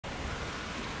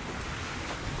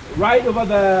Right over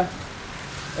there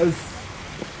is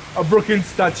a broken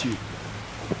statue.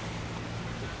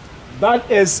 That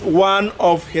is one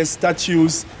of his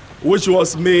statues which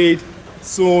was made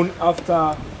soon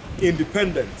after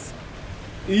independence.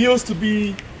 It used to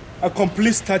be a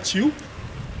complete statue,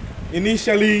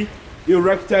 initially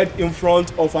erected in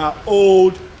front of our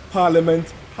old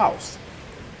Parliament House.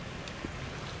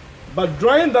 But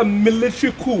during the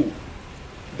military coup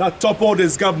that toppled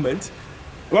his government,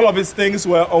 all of his things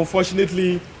were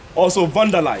unfortunately also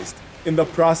vandalized in the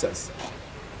process.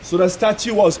 So the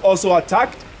statue was also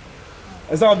attacked,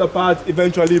 and some of the parts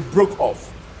eventually broke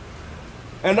off.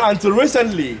 And until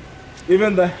recently,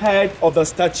 even the head of the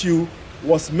statue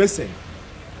was missing.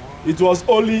 It was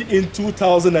only in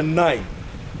 2009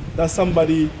 that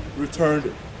somebody returned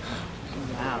it.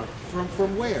 Wow.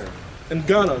 From where? In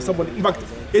Ghana, somebody. In fact,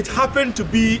 it happened to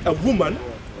be a woman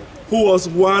who was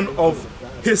one of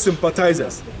his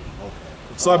sympathizers.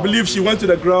 So I believe she went to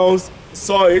the grounds,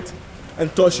 saw it,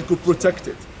 and thought she could protect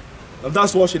it. And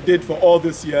that's what she did for all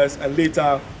these years, and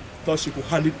later thought she could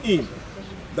hand it in.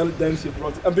 Then she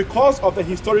brought it. And because of the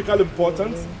historical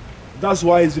importance, that's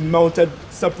why it's mounted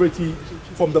separately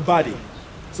from the body,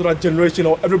 so that generation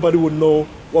or everybody would know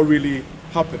what really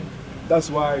happened. That's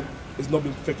why it's not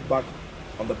been fixed back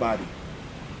on the body.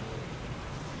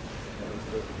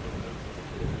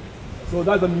 So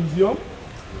that's the museum.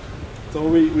 So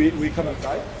we come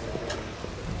inside.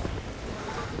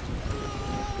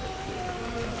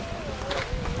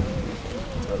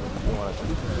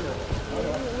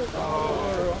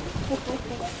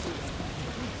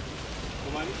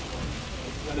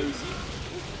 And the receipt.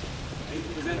 And it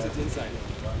presents it inside.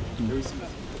 The receipt.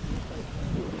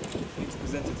 It's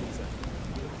presented inside.